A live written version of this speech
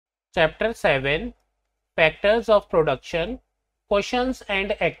Chapter 7 Factors of Production Questions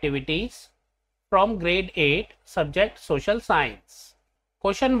and Activities from Grade 8 Subject Social Science.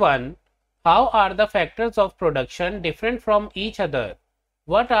 Question 1. How are the factors of production different from each other?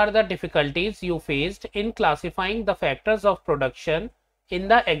 What are the difficulties you faced in classifying the factors of production in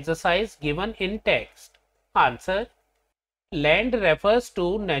the exercise given in text? Answer. Land refers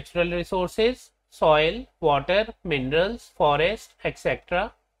to natural resources, soil, water, minerals, forest,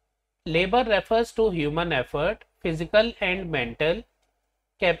 etc. Labor refers to human effort, physical and mental.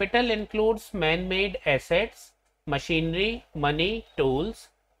 Capital includes man-made assets, machinery, money, tools.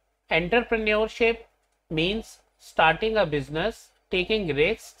 Entrepreneurship means starting a business, taking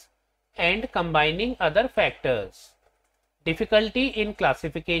risks, and combining other factors. Difficulty in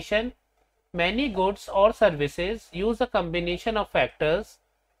classification. Many goods or services use a combination of factors,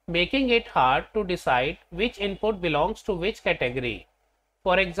 making it hard to decide which input belongs to which category.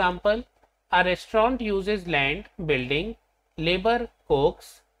 For example, a restaurant uses land, building, labor,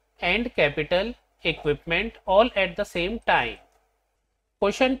 cooks, and capital, equipment all at the same time.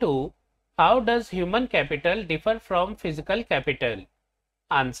 Question 2. How does human capital differ from physical capital?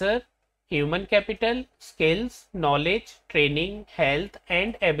 Answer. Human capital, skills, knowledge, training, health,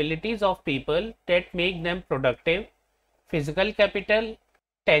 and abilities of people that make them productive. Physical capital,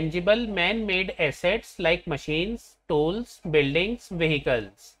 tangible man-made assets like machines, tools, buildings,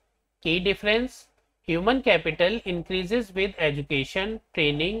 vehicles. Key difference. Human capital increases with education,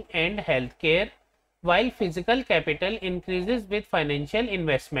 training, and healthcare, while physical capital increases with financial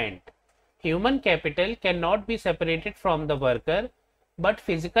investment. Human capital cannot be separated from the worker, but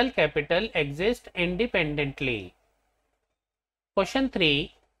physical capital exists independently. Question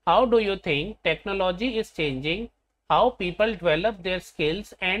 3. How do you think technology is changing how people develop their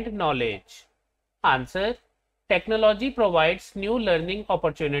skills and knowledge? Answer. Technology provides new learning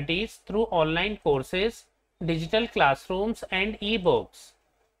opportunities through online courses, digital classrooms, and e-books.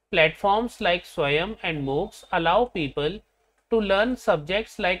 Platforms like Swayam and MOOCs allow people to learn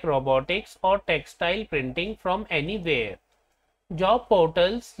subjects like robotics or textile printing from anywhere. Job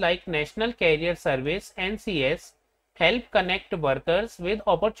portals like National Career Service (NCS) help connect workers with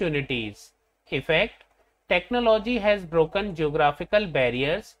opportunities. Effect: technology has broken geographical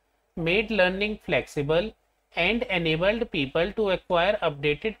barriers, made learning flexible, and enabled people to acquire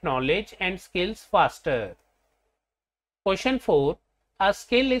updated knowledge and skills faster. Question 4. A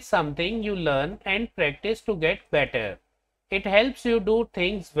skill is something you learn and practice to get better. It helps you do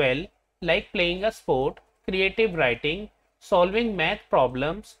things well, like playing a sport, creative writing, solving math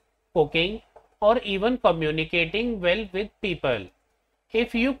problems, cooking, or even communicating well with people.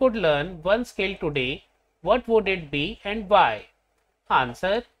 If you could learn one skill today, what would it be and why?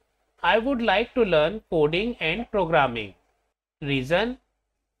 Answer. I would like to learn coding and programming. Reason.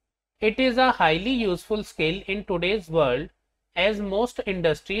 It is a highly useful skill in today's world as most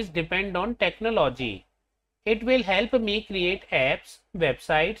industries depend on technology. It will help me create apps,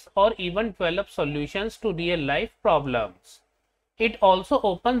 websites, or even develop solutions to real-life problems. It also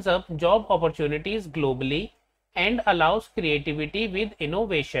opens up job opportunities globally and allows creativity with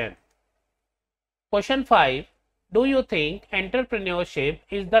innovation. Question 5. Do you think entrepreneurship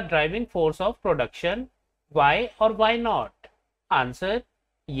is the driving force of production? Why or why not? Answer.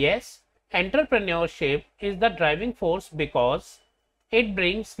 Yes, entrepreneurship is the driving force because it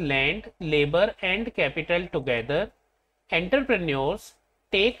brings land, labor, and capital together. Entrepreneurs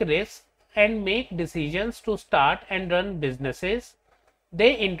take risks and make decisions to start and run businesses.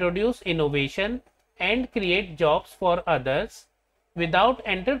 They introduce innovation and create jobs for others. Without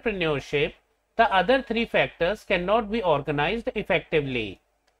entrepreneurship, the other three factors cannot be organized effectively.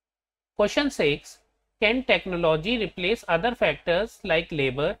 Question 6. Can technology replace other factors like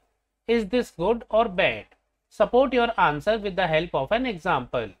labor? Is this good or bad? Support your answer with the help of an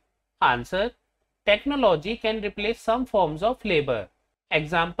example. Answer. Technology can replace some forms of labor.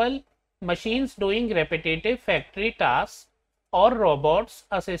 Example, machines doing repetitive factory tasks or robots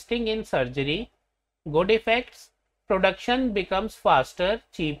assisting in surgery. Good effects, production becomes faster,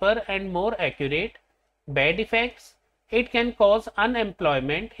 cheaper, and more accurate. Bad effects, it can cause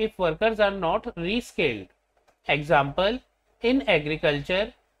unemployment if workers are not reskilled. Example, in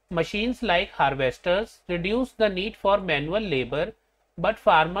agriculture, machines like harvesters reduce the need for manual labor, but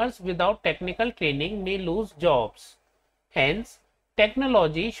farmers without technical training may lose jobs. Hence,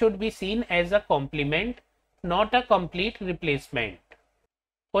 technology should be seen as a complement, not a complete replacement.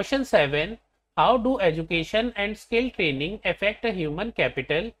 Question 7. How do education and skill training affect a human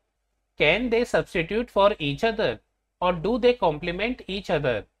capital? Can they substitute for each other, or do they complement each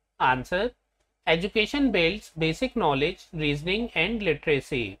other? Answer. Education builds basic knowledge, reasoning, and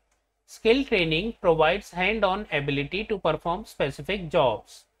literacy. Skill training provides hand-on ability to perform specific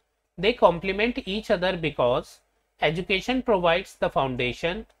jobs. They complement each other because education provides the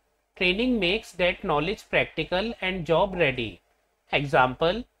foundation, training makes that knowledge practical and job ready.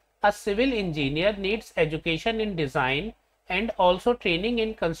 Example, a civil engineer needs education in design and also training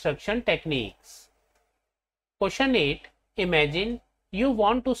in construction techniques. Question 8. Imagine you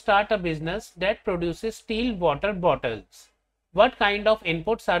want to start a business that produces steel water bottles. What kind of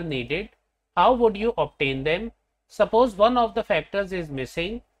inputs are needed? How would you obtain them? Suppose one of the factors is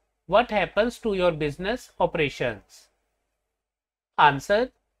missing. What happens to your business operations?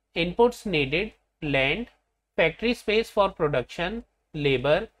 Answer. Inputs needed: land, factory space for production,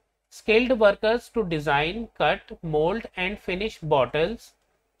 labor, skilled workers to design, cut, mold and finish bottles,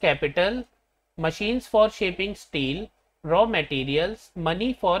 capital, machines for shaping steel, raw materials,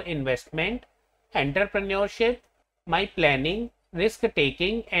 money for investment, entrepreneurship, my planning, risk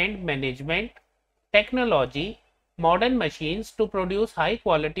taking and management, technology, modern machines to produce high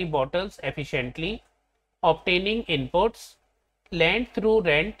quality bottles efficiently, obtaining inputs, land through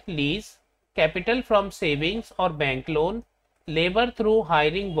rent, lease, capital from savings or bank loan, labor through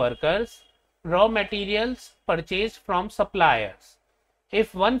hiring workers, raw materials purchased from suppliers.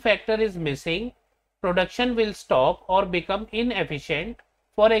 If one factor is missing, production will stop or become inefficient.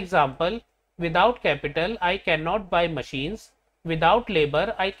 For example, without capital, I cannot buy machines. Without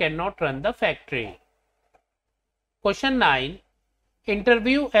labor, I cannot run the factory. Question 9.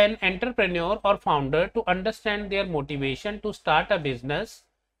 Interview an entrepreneur or founder to understand their motivation to start a business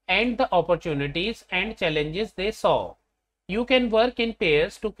and the opportunities and challenges they saw. You can work in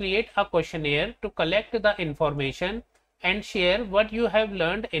pairs to create a questionnaire to collect the information and share what you have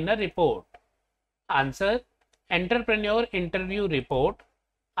learned in a report. Answer. Entrepreneur interview report.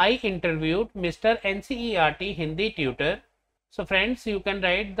 I interviewed Mr. NCERT Hindi tutor. So friends, you can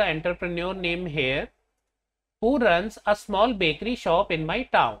write the entrepreneur name here, who runs a small bakery shop in my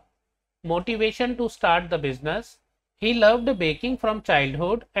town. Motivation to start the business. He loved baking from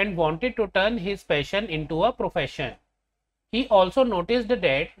childhood and wanted to turn his passion into a profession. He also noticed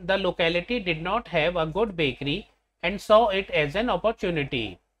that the locality did not have a good bakery and saw it as an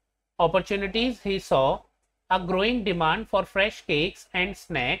opportunity. Opportunities he saw: a growing demand for fresh cakes and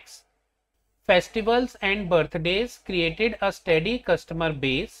snacks. Festivals and birthdays created a steady customer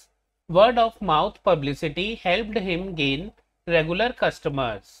base. Word of mouth publicity helped him gain regular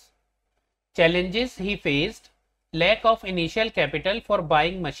customers. Challenges he faced: lack of initial capital for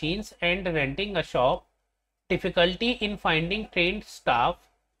buying machines and renting a shop, difficulty in finding trained staff,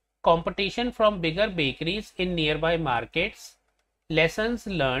 competition from bigger bakeries in nearby markets. Lessons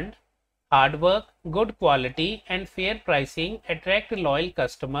learned: hard work, good quality and fair pricing attract loyal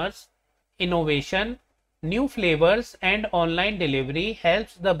customers. Innovation: new flavors and online delivery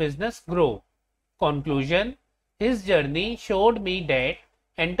helps the business grow. Conclusion: his journey showed me that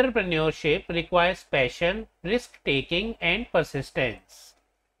entrepreneurship requires passion, risk-taking and persistence.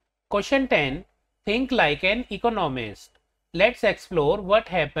 Question 10. Think like an economist. Let's explore what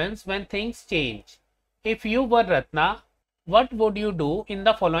happens when things change. If you were Ratna, what would you do in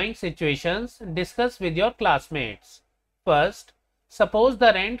the following situations? Discuss with your classmates. First, suppose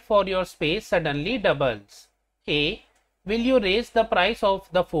the rent for your space suddenly doubles. A. Will you raise the price of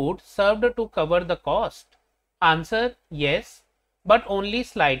the food served to cover the cost? Answer: yes, but only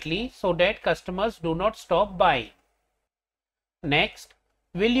slightly so that customers do not stop buying. Next,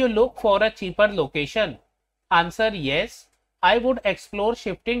 will you look for a cheaper location? Answer: yes, I would explore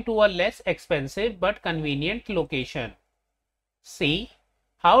shifting to a less expensive but convenient location. C.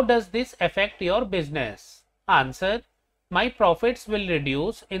 How does this affect your business? Answer: my profits will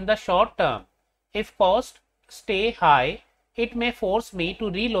reduce in the short term. If costs stay high, it may force me to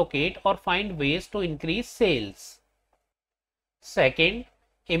relocate or find ways to increase sales. Second,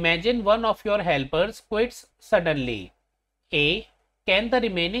 imagine one of your helpers quits suddenly. A. Can the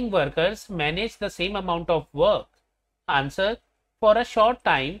remaining workers manage the same amount of work? Answer: for a short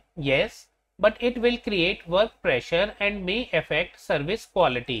time, yes, but it will create work pressure and may affect service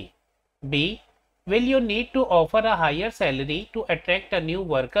quality. B. Will you need to offer a higher salary to attract a new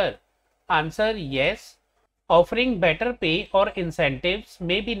worker? Answer: yes. Offering better pay or incentives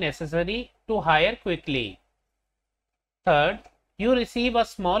may be necessary to hire quickly. Third, you receive a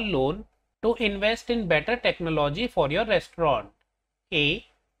small loan to invest in better technology for your restaurant. A.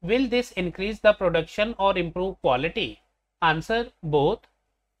 Will this increase the production or improve quality? Answer: both.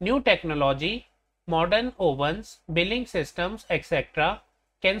 New technology, modern ovens, billing systems, etc.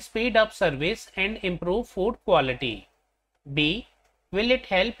 can speed up service and improve food quality. B. Will it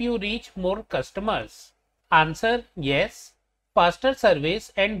help you reach more customers? Answer: yes. Faster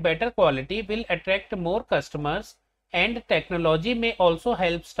service and better quality will attract more customers, and technology may also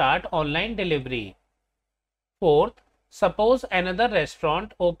help start online delivery. Fourth, suppose another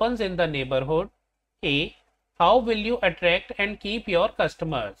restaurant opens in the neighborhood. A. How will you attract and keep your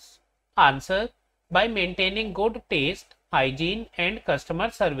customers? Answer: by maintaining good taste, hygiene, and customer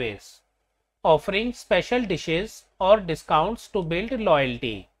service. Offering special dishes or discounts to build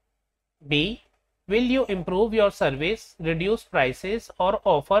loyalty. B. Will you improve your service, reduce prices, or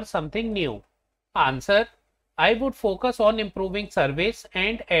offer something new? Answer: I would focus on improving service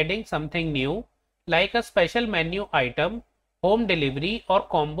and adding something new, like a special menu item, home delivery, or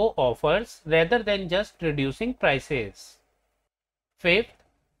combo offers, rather than just reducing prices. Fifth,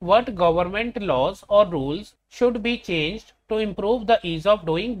 what government laws or rules should be changed to improve the ease of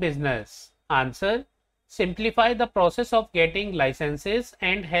doing business? Answer: simplify the process of getting licenses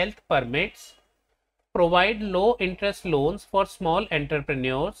and health permits, provide low interest loans for small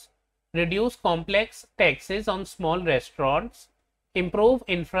entrepreneurs, reduce complex taxes on small restaurants, improve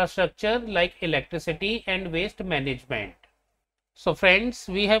infrastructure like electricity and waste management. So friends,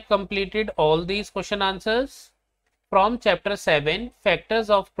 we have completed all these question answers from chapter 7, Factors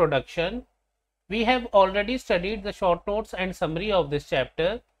of Production. We have already studied the short notes and summary of this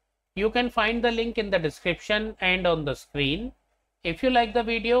chapter. You can find the link in the description and on the screen. If you like the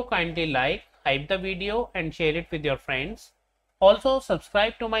video, kindly like, hype the video and share it with your friends. Also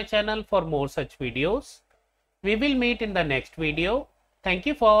subscribe to my channel for more such videos. We will meet in the next video. Thank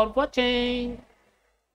you for watching.